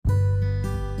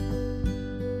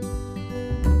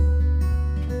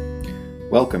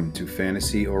Welcome to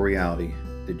Fantasy or Reality,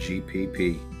 the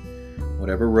GPP.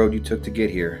 Whatever road you took to get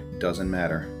here doesn't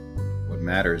matter. What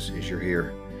matters is you're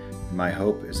here. And my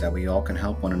hope is that we all can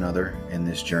help one another in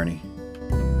this journey.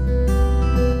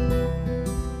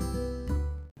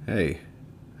 Hey,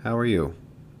 how are you?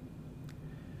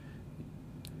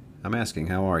 I'm asking,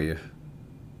 how are you?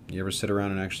 You ever sit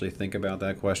around and actually think about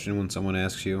that question when someone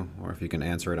asks you, or if you can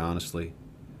answer it honestly?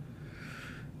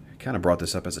 I kind of brought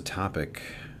this up as a topic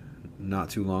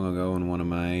not too long ago in one of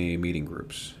my meeting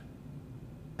groups.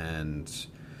 And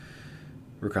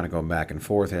we were kind of going back and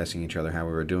forth, asking each other how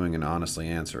we were doing and honestly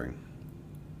answering.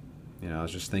 I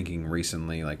was just thinking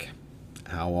recently,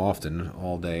 how often,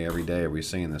 all day, every day, are we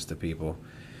saying this to people?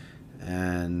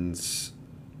 And,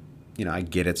 I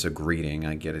get it's a greeting.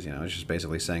 I get it, it's just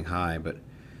basically saying hi, but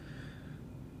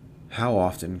how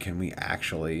often can we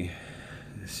actually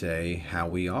say how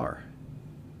we are?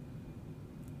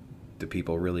 Do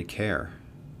people really care?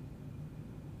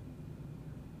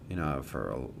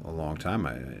 For a long time,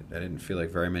 I didn't feel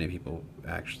like very many people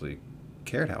actually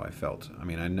cared how I felt. I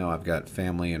mean, I know I've got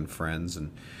family and friends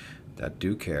and that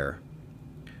do care,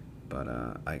 but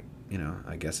I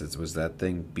guess it was that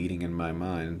thing beating in my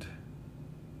mind,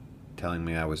 telling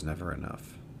me I was never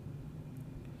enough.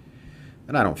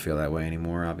 And I don't feel that way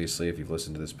anymore. Obviously, if you've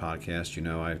listened to this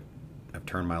podcast, I've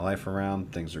turned my life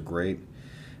around. Things are great.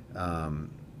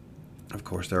 Of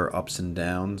course, there are ups and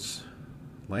downs.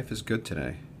 Life is good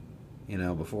today.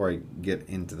 Before I get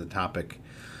into the topic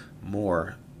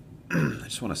more, I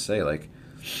just want to say,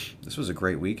 this was a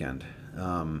great weekend.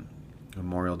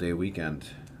 Memorial Day weekend.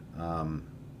 I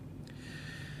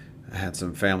had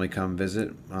some family come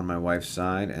visit on my wife's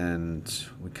side, and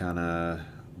we kind of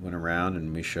went around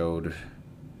and we showed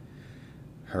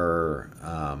her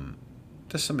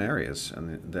just some areas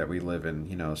that we live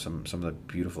in, some of the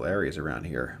beautiful areas around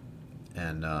here.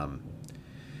 And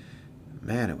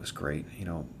man, it was great,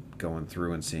 going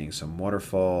through and seeing some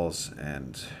waterfalls,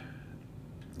 and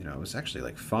it was actually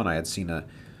fun. I had seen a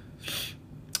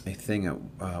thing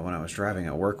when I was driving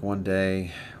at work one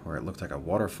day where it looked like a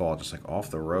waterfall just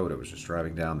off the road. It was just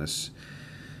driving down this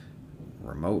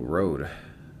remote road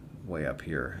way up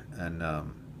here, and I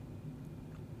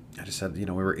just said, we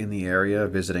were in the area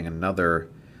visiting another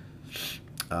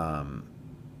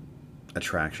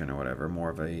attraction or whatever, more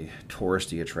of a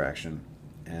touristy attraction.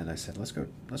 And I said, let's go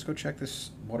check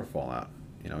this waterfall out.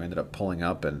 I ended up pulling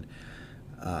up and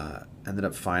ended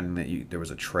up finding that there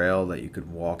was a trail that you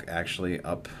could walk actually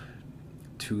up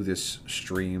to this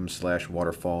stream /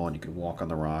 waterfall, and you could walk on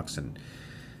the rocks. And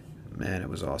man, it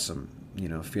was awesome.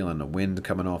 Feeling the wind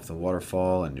coming off the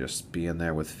waterfall and just being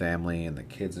there with family and the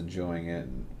kids enjoying it.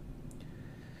 And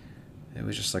it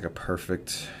was just like a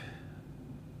perfect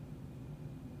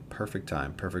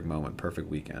time, perfect moment, perfect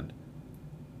weekend.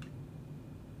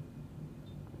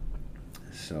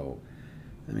 So,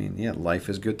 life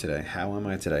is good today. How am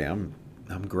I today? I'm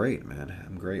great, man.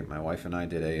 I'm great. My wife and I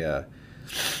did a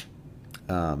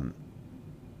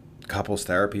couples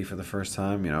therapy for the first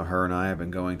time. Her and I have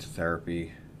been going to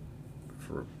therapy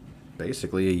for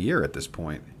basically a year at this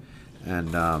point,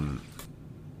 and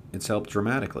it's helped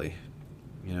dramatically.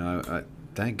 I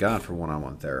thank God for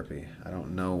one-on-one therapy. I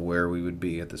don't know where we would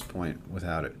be at this point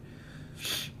without it.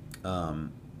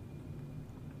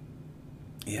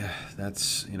 Yeah,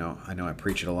 that's, I know I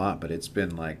preach it a lot, but it's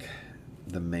been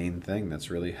the main thing that's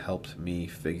really helped me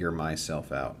figure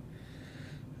myself out.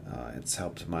 It's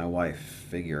helped my wife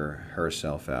figure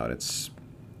herself out. It's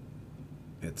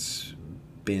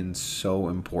been so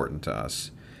important to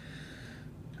us.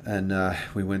 And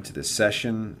we went to this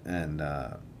session, and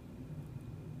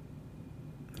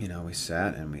we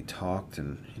sat and we talked,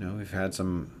 and we've had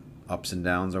some ups and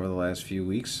downs over the last few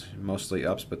weeks, mostly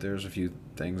ups, but there's a few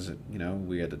things that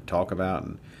we had to talk about.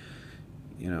 And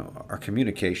our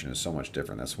communication is so much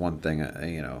different. That's one thing.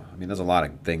 There's a lot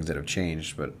of things that have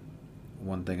changed, but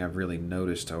one thing I've really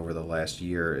noticed over the last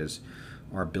year is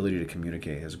our ability to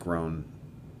communicate has grown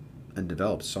and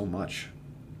developed so much.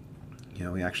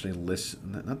 We actually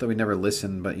listen. Not that we never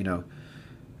listen, but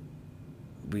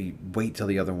we wait till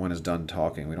the other one is done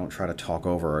talking. We don't try to talk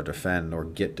over or defend or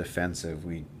get defensive.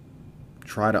 We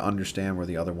try to understand where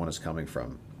the other one is coming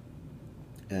from,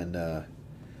 and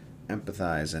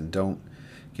empathize, and don't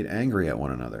get angry at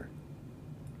one another.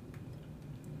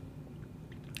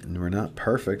 And we're not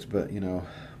perfect, but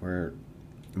we're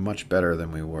much better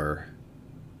than we were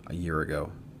a year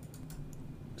ago.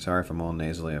 Sorry if I'm all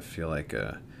nasally. I feel like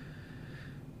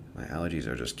my allergies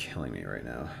are just killing me right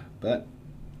now, but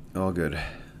all good.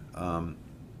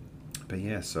 But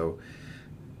yeah, so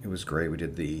it was great. We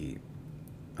did the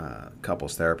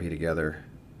couples therapy together.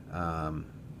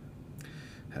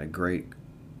 Had a great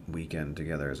weekend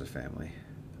together as a family.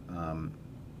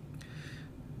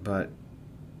 But,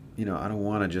 I don't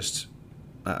want to just.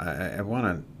 I want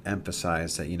to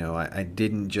emphasize that, I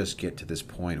didn't just get to this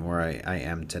point where I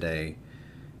am today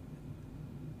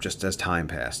just as time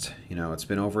passed. It's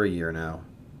been over a year now.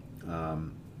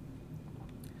 Um,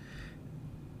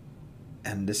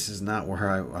 and this is not where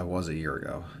I was a year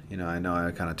ago. I know I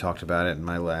kind of talked about it in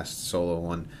my last solo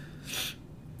one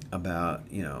about,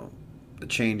 the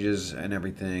changes and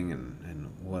everything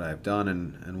and what I've done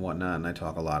and whatnot. And I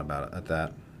talk a lot about it at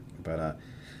that. But,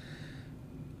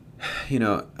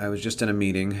 I was just in a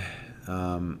meeting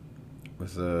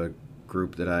with a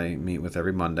group that I meet with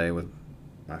every Monday with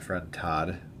my friend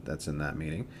Todd that's in that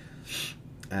meeting.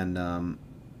 And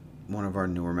one of our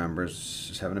newer members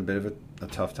is having a bit of a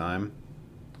tough time.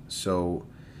 So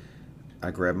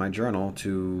I grabbed my journal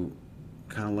to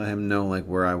kind of let him know like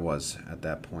where I was at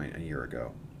that point a year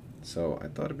ago. So I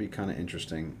thought it'd be kind of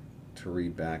interesting to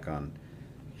read back on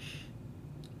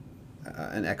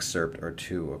an excerpt or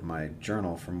two of my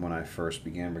journal from when I first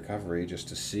began recovery, just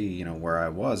to see, where I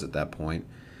was at that point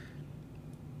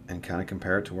and kind of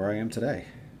compare it to where I am today.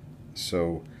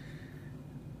 So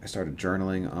I started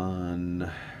journaling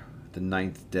on the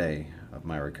 9th day of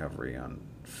my recovery on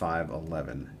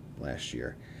 5/11 last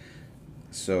year.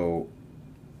 So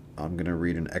I'm going to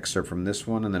read an excerpt from this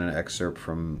one and then an excerpt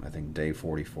from, I think, day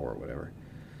 44 or whatever.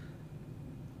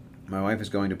 My wife is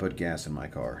going to put gas in my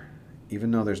car.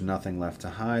 Even though there's nothing left to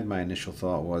hide, my initial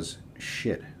thought was,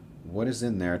 shit, what is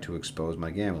in there to expose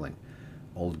my gambling?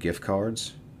 Old gift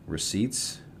cards?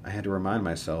 Receipts? I had to remind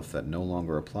myself that no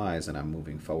longer applies and I'm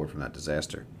moving forward from that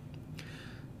disaster.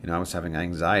 I was having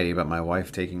anxiety about my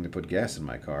wife taking to put gas in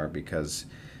my car because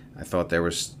I thought there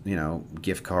was,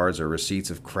 gift cards or receipts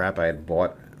of crap I had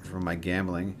bought from my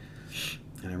gambling.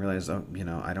 And I realized,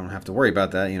 I don't have to worry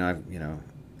about that.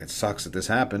 It sucks that this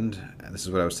happened. This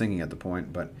is what I was thinking at the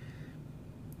point, but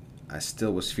I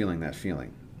still was feeling that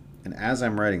feeling. And as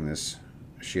I'm writing this,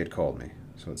 she had called me.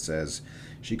 So it says,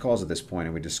 she calls at this point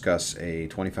and we discuss a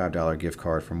 $25 gift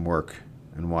card from work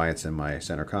and why it's in my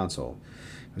center console.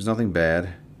 It was nothing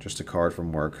bad, just a card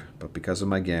from work, but because of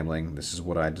my gambling, this is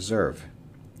what I deserve.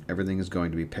 Everything is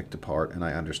going to be picked apart and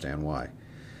I understand why.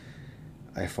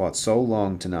 I fought so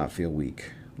long to not feel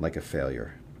weak, like a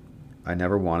failure. I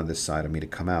never wanted this side of me to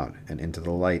come out and into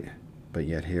the light, but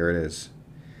yet here it is.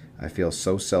 I feel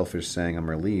so selfish saying I'm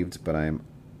relieved, but I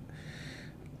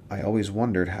always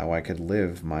wondered how I could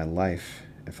live my life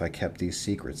if I kept these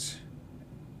secrets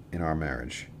in our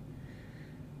marriage.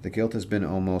 The guilt has been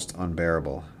almost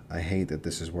unbearable. I hate that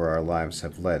this is where our lives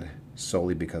have led,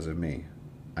 solely because of me.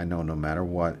 I know no matter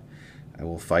what, I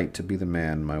will fight to be the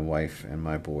man my wife and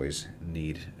my boys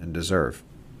need and deserve.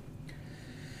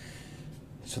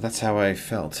 So that's how I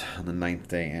felt on the 9th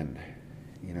day in.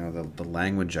 The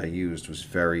language I used was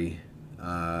very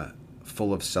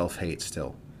full of self-hate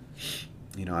still.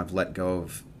 I've let go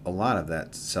of a lot of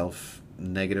that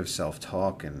negative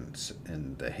self-talk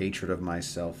and the hatred of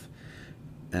myself.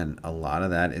 And a lot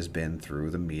of that has been through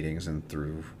the meetings and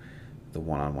through the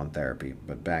one-on-one therapy.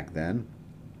 But back then,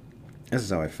 this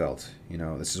is how I felt.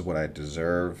 This is what I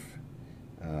deserve.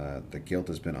 The guilt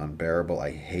has been unbearable.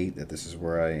 I hate that this is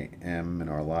where I am in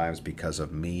our lives because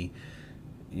of me.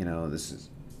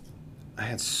 I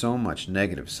had so much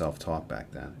negative self-talk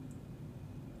back then.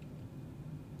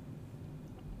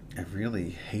 I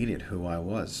really hated who I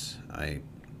was. I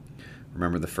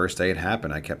remember the first day it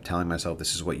happened, I kept telling myself,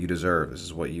 this is what you deserve. This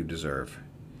is what you deserve.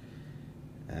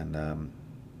 And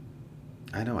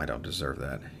I know I don't deserve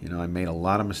that. I made a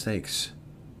lot of mistakes.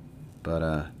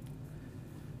 But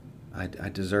I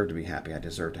deserve to be happy. I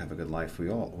deserve to have a good life. We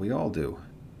all do.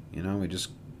 We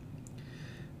just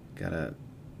gotta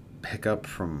pick up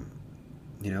from,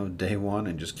 day one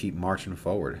and just keep marching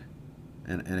forward.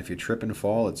 And if you trip and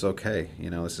fall, it's okay.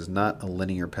 This is not a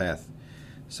linear path.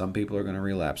 Some people are going to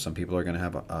relapse. Some people are going to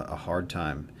have a hard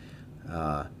time.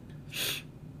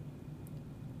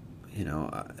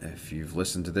 If you've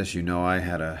listened to this, I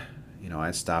had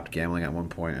I stopped gambling at one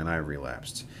point and I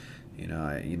relapsed.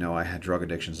 I had drug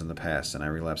addictions in the past and I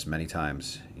relapsed many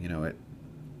times.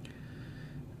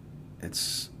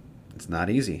 It's not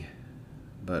easy,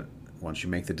 but once you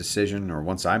make the decision, or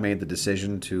once I made the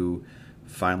decision to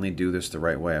finally do this the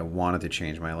right way, I wanted to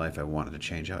change my life. I wanted to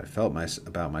change how I felt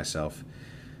about myself.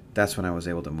 That's when I was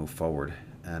able to move forward.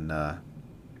 And the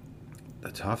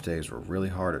tough days were really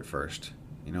hard at first.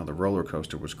 The roller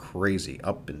coaster was crazy,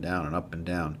 up and down and up and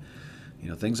down.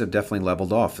 Things have definitely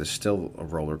leveled off. There's still a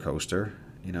roller coaster,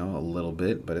 a little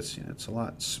bit, but it's a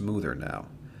lot smoother now.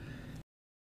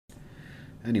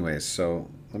 Anyways, so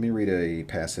let me read a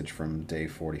passage from day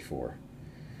 44.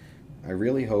 I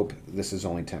really hope this is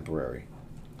only temporary.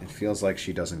 It feels like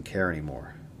she doesn't care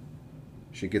anymore.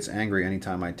 She gets angry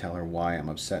anytime I tell her why I'm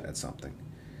upset at something.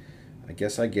 I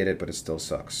guess I get it, but it still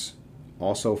sucks.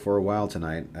 Also, for a while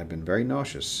tonight, I've been very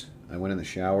nauseous. I went in the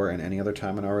shower, and any other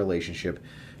time in our relationship,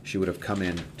 she would have come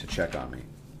in to check on me.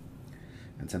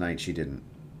 And tonight she didn't.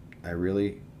 I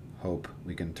really hope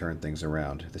we can turn things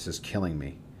around. This is killing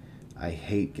me. I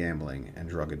hate gambling and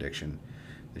drug addiction.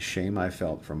 The shame I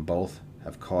felt from both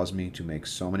have caused me to make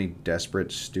so many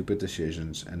desperate, stupid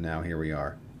decisions, and now here we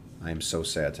are. I am so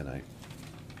sad tonight.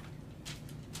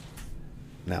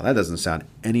 Now, that doesn't sound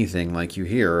anything like you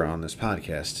hear on this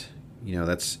podcast.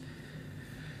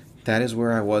 That is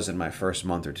where I was in my first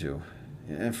month or two.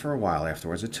 And for a while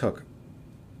afterwards, it took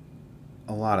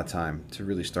a lot of time to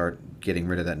really start getting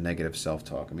rid of that negative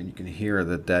self-talk. I mean, you can hear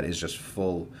that is just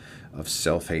full of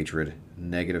self-hatred,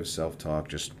 negative self-talk,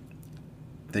 just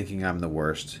thinking I'm the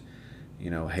worst,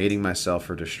 hating myself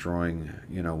for destroying,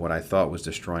 what I thought was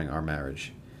destroying our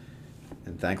marriage.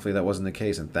 And thankfully that wasn't the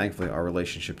case, and thankfully our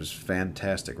relationship is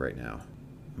fantastic right now.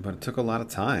 But it took a lot of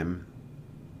time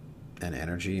and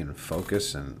energy and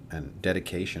focus and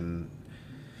dedication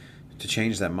to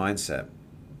change that mindset.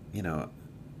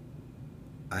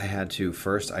 I had to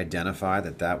first identify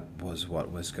that was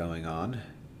what was going on.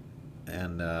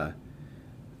 And I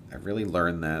really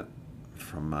learned that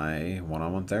from my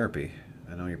one-on-one therapy.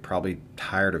 I know you're probably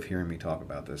tired of hearing me talk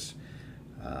about this.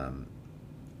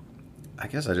 I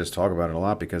guess I just talk about it a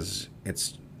lot because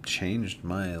it's changed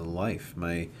my life.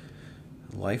 My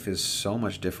life is so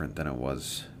much different than it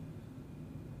was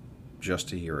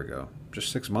just a year ago,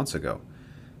 just 6 months ago.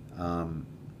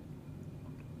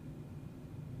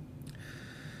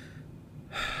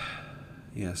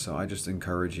 So I just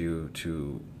encourage you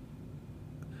to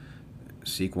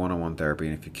seek one-on-one therapy,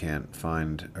 and if you can't,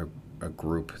 find a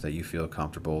group that you feel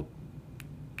comfortable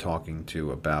talking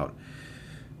to about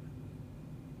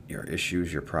your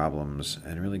issues, your problems,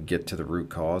 and really get to the root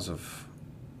cause of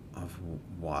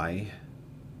why.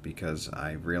 Because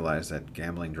I realized that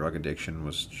gambling, drug addiction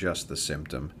was just the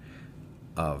symptom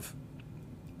of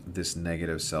this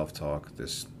negative self-talk,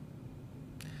 this,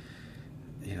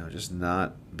 just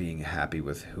not being happy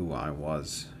with who I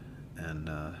was. And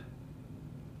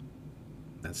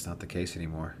that's not the case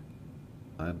anymore.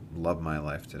 I love my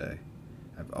life today.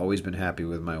 I've always been happy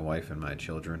with my wife and my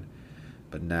children,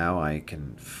 but now I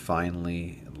can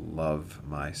finally love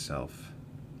myself.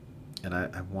 And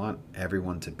I want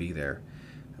everyone to be there.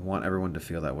 I want everyone to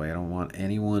feel that way. I don't want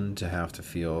anyone to have to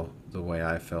feel the way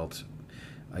I felt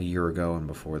a year ago and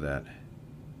before that.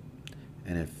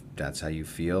 And if that's how you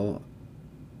feel,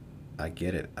 I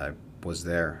get it. I was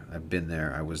there. I've been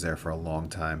there. I was there for a long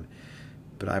time.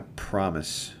 But I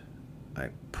promise,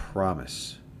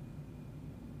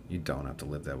 you don't have to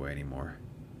live that way anymore.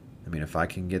 I mean, if I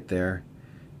can get there,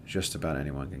 just about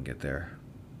anyone can get there.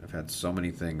 I've had so many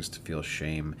things to feel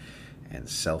shame and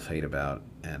self-hate about,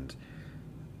 and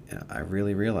I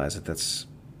really realized that that's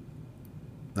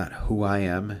not who I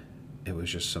am. It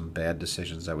was just some bad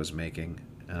decisions I was making,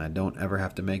 and I don't ever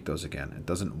have to make those again. It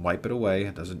doesn't wipe it away.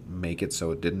 It doesn't make it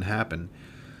so it didn't happen,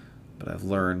 but I've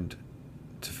learned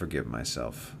to forgive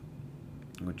myself,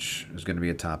 which is going to be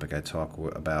a topic I talk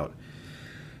about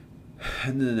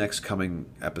in the next coming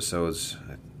episodes.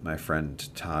 My friend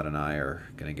Todd and I are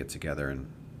going to get together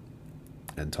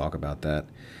and talk about that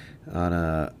on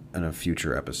a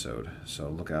future episode. So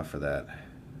look out for that.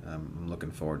 I'm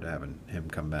looking forward to having him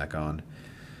come back on.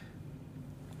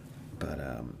 But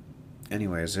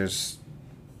anyways, there's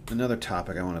another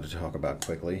topic I wanted to talk about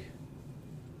quickly.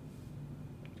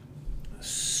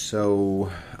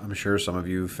 So I'm sure some of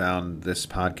you found this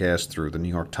podcast through the New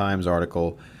York Times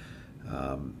article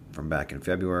from back in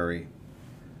February.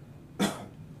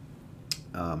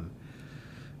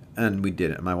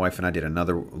 And my wife and I did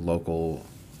another local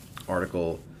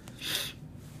article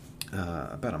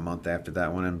about a month after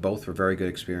that one, and both were very good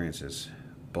experiences.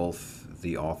 Both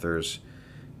the authors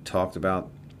talked about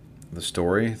the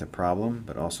story, the problem,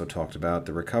 but also talked about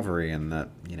the recovery and that,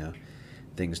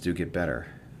 things do get better.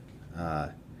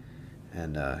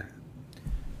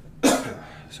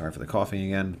 Sorry for the coughing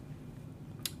again.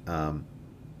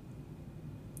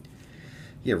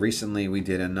 Recently we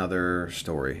did another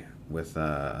story with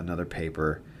another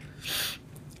paper,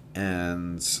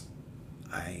 and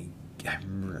I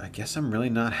guess I'm really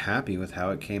not happy with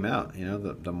how it came out.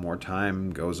 The more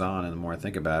time goes on and the more I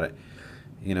think about it,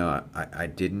 I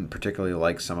didn't particularly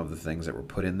like some of the things that were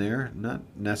put in there. Not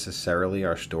necessarily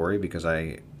our story, because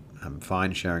I'm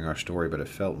fine sharing our story, but it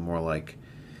felt more like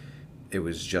it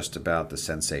was just about the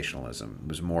sensationalism. It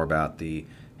was more about the,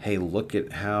 hey, look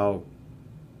at how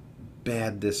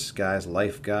bad this guy's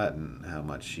life got and how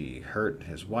much he hurt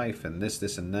his wife and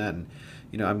this and that. And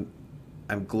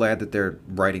I'm glad that they're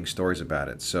writing stories about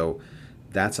it. So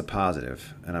that's a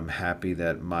positive, and I'm happy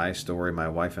that my story, my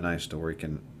wife and I's story,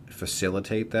 can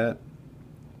facilitate that,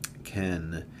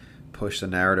 can push the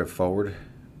narrative forward.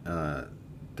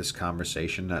 This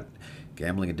conversation that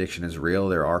gambling addiction is real.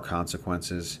 There are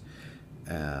consequences.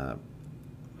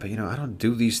 But I don't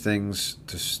do these things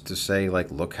to say,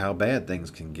 like, look how bad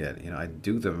things can get. I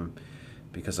do them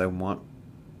because I want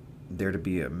there to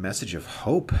be a message of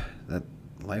hope that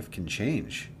life can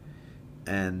change.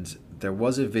 And there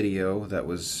was a video that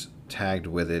was tagged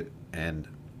with it, and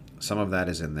some of that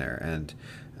is in there. And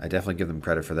I definitely give them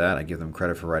credit for that. I give them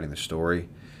credit for writing the story.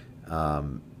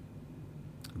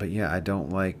 But yeah, I don't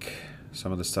like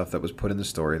some of the stuff that was put in the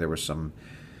story. There were some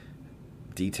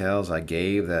details I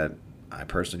gave that I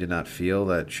personally did not feel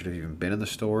that should have even been in the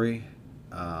story.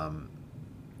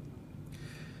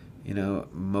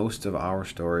 Most of our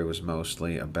story was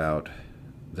mostly about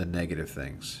the negative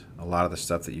things. A lot of the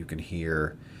stuff that you can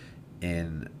hear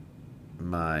in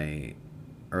my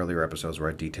earlier episodes where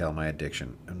I detail my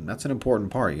addiction. And that's an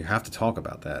important part. You have to talk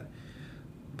about that.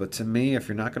 But to me, if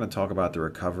you're not going to talk about the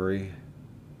recovery,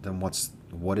 then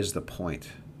what is the point?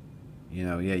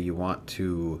 You want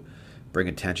to bring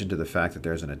attention to the fact that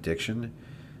there's an addiction,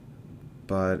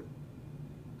 but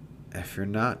if you're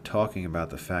not talking about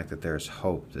the fact that there's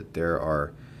hope, that there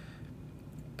are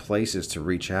places to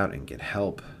reach out and get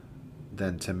help,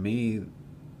 then to me,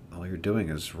 all you're doing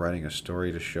is writing a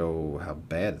story to show how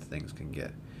bad things can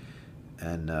get.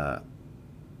 And I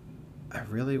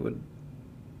really would,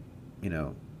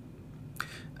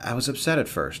 I was upset at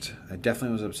first. I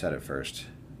definitely was upset at first.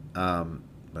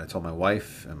 But I told my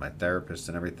wife and my therapist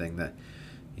and everything that,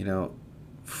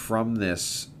 from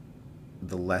this,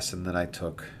 the lesson that I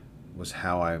took was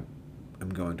how I am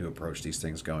going to approach these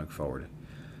things going forward.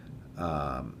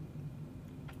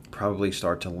 Probably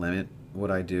start to limit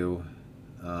what I do,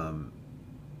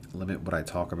 limit what I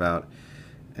talk about,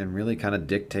 and really kind of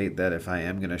dictate that if I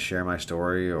am going to share my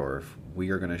story, or if we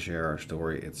are going to share our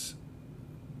story, it's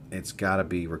got to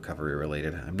be recovery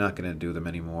related. I'm not going to do them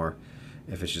anymore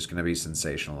if it's just going to be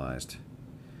sensationalized.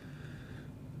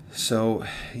 So,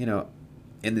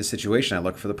 in this situation, I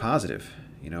look for the positive.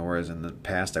 Whereas in the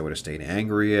past, I would have stayed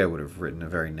angry. I would have written a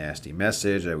very nasty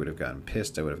message. I would have gotten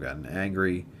pissed. I would have gotten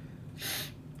angry.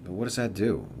 But what does that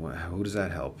do? Who does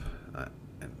that help?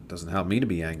 It doesn't help me to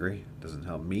be angry. It doesn't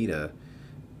help me to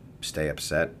stay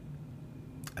upset.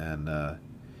 And I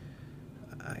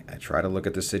try to look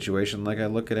at this situation like I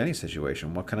look at any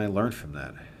situation. What can I learn from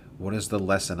that? What is the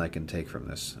lesson I can take from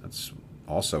this? That's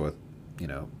also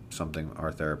something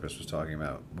our therapist was talking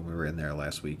about when we were in there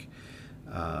last week.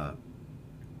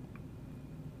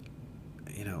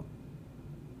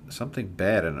 Something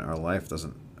bad in our life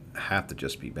doesn't have to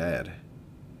just be bad.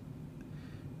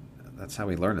 That's how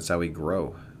we learn. That's how we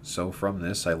grow. So from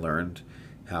this, I learned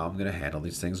how I'm going to handle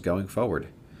these things going forward.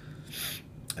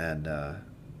 And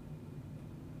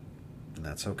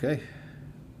that's okay.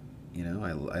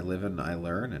 I live and I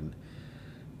learn. And,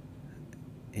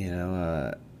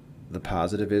 the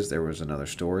positive is there was another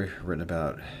story written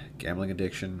about gambling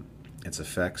addiction, its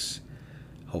effects.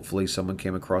 Hopefully someone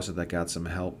came across it that got some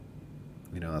help.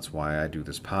 That's why I do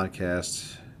this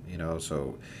podcast,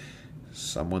 so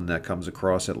someone that comes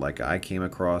across it like I came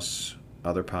across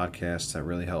other podcasts that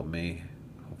really helped me,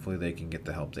 hopefully they can get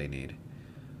the help they need.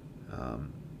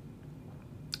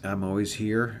 I'm always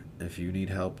here. If you need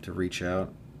help to reach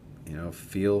out,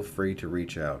 feel free to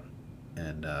reach out.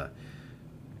 And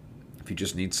if you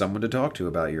just need someone to talk to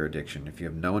about your addiction, if you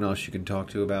have no one else you can talk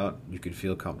to about, you can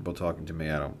feel comfortable talking to me.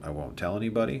 I won't tell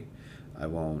anybody. I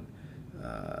won't,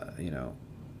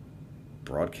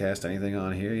 broadcast anything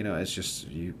on here. It's just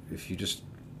you. If you just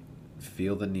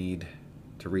feel the need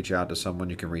to reach out to someone,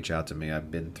 you can reach out to me.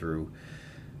 I've been through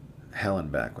hell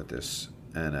and back with this,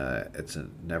 and it's a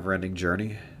never-ending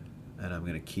journey. And I'm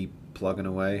gonna keep plugging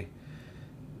away,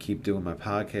 keep doing my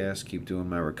podcast, keep doing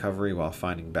my recovery while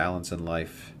finding balance in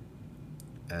life.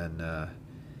 And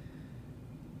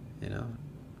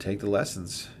take the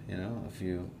lessons. If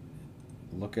you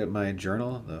look at my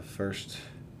journal, the first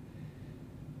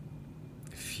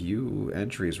few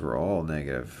entries were all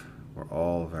negative. Were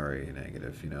all very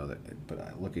negative.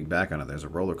 But looking back on it, there's a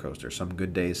roller coaster. Some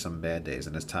good days, some bad days,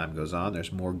 and as time goes on,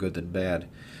 there's more good than bad.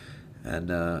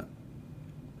 And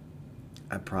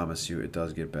I promise you, it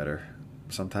does get better.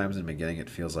 Sometimes in the beginning, it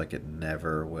feels like it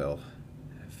never will.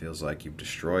 Feels like you've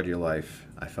destroyed your life.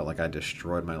 I felt like I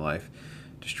destroyed my life,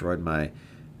 destroyed my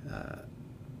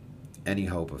any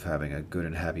hope of having a good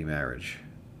and happy marriage.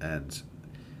 And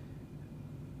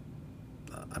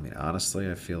I mean,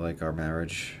 honestly, I feel like our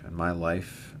marriage and my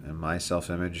life and my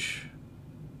self-image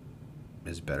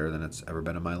is better than it's ever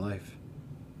been in my life.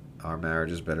 Our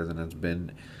marriage is better than it's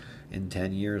been in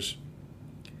 10 years.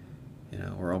 You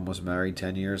know, we're almost married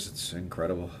 10 years. It's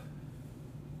incredible.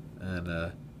 And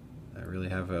I really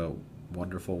have a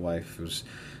wonderful wife who's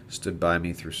stood by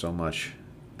me through so much.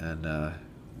 And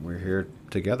we're here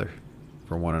together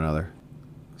for one another.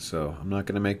 So I'm not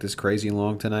going to make this crazy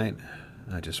long tonight.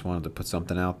 I just wanted to put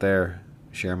something out there,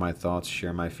 share my thoughts,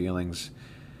 share my feelings,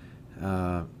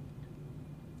 and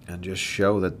just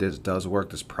show that this does work.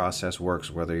 This process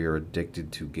works, whether you're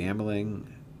addicted to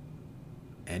gambling,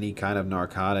 any kind of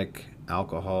narcotic,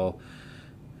 alcohol.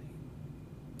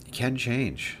 It can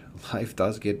change. Life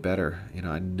does get better. You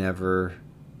know, I never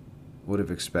would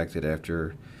have expected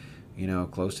after,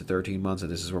 close to 13 months that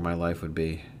this is where my life would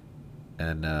be.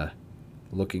 And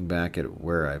looking back at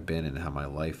where I've been and how my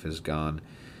life has gone,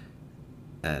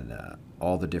 and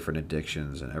all the different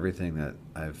addictions and everything that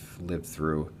I've lived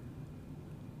through,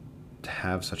 to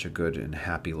have such a good and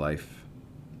happy life,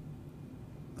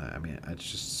 I mean,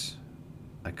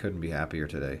 I couldn't be happier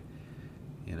today.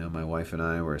 You know, my wife and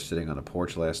I were sitting on a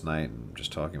porch last night and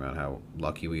just talking about how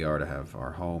lucky we are to have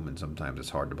our home, and sometimes it's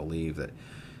hard to believe that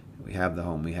we have the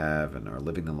home we have and are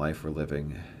living the life we're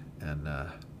living. And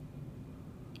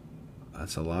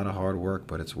that's a lot of hard work,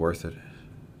 but it's worth it.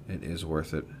 It is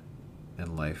worth it.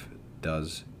 And life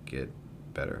does get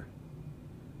better.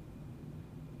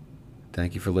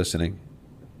 Thank you for listening.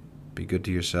 Be good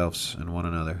to yourselves and one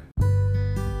another.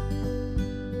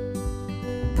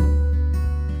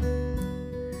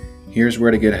 Here's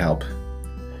where to get help.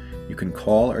 You can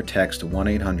call or text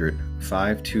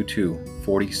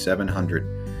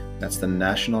 1-800-522-4700. That's the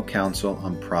National Council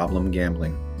on Problem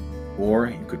Gambling. Or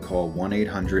you could call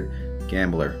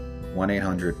 1-800-GAMBLER,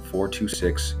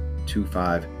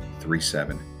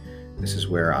 1-800-426-2537. This is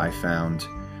where I found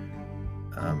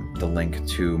the link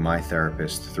to my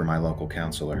therapist through my local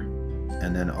counselor.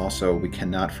 And then also, we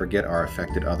cannot forget our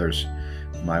affected others.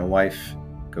 My wife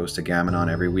goes to Gam-Anon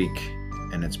every week,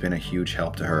 and it's been a huge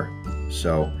help to her.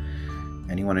 So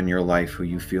anyone in your life who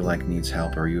you feel like needs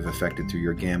help or you've affected through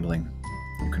your gambling,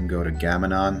 you can go to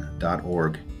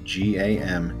gamanon.org,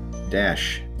 GAM-ANON.org.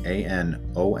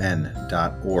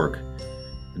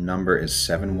 The number is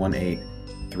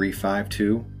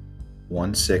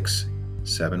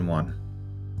 718-352-1671.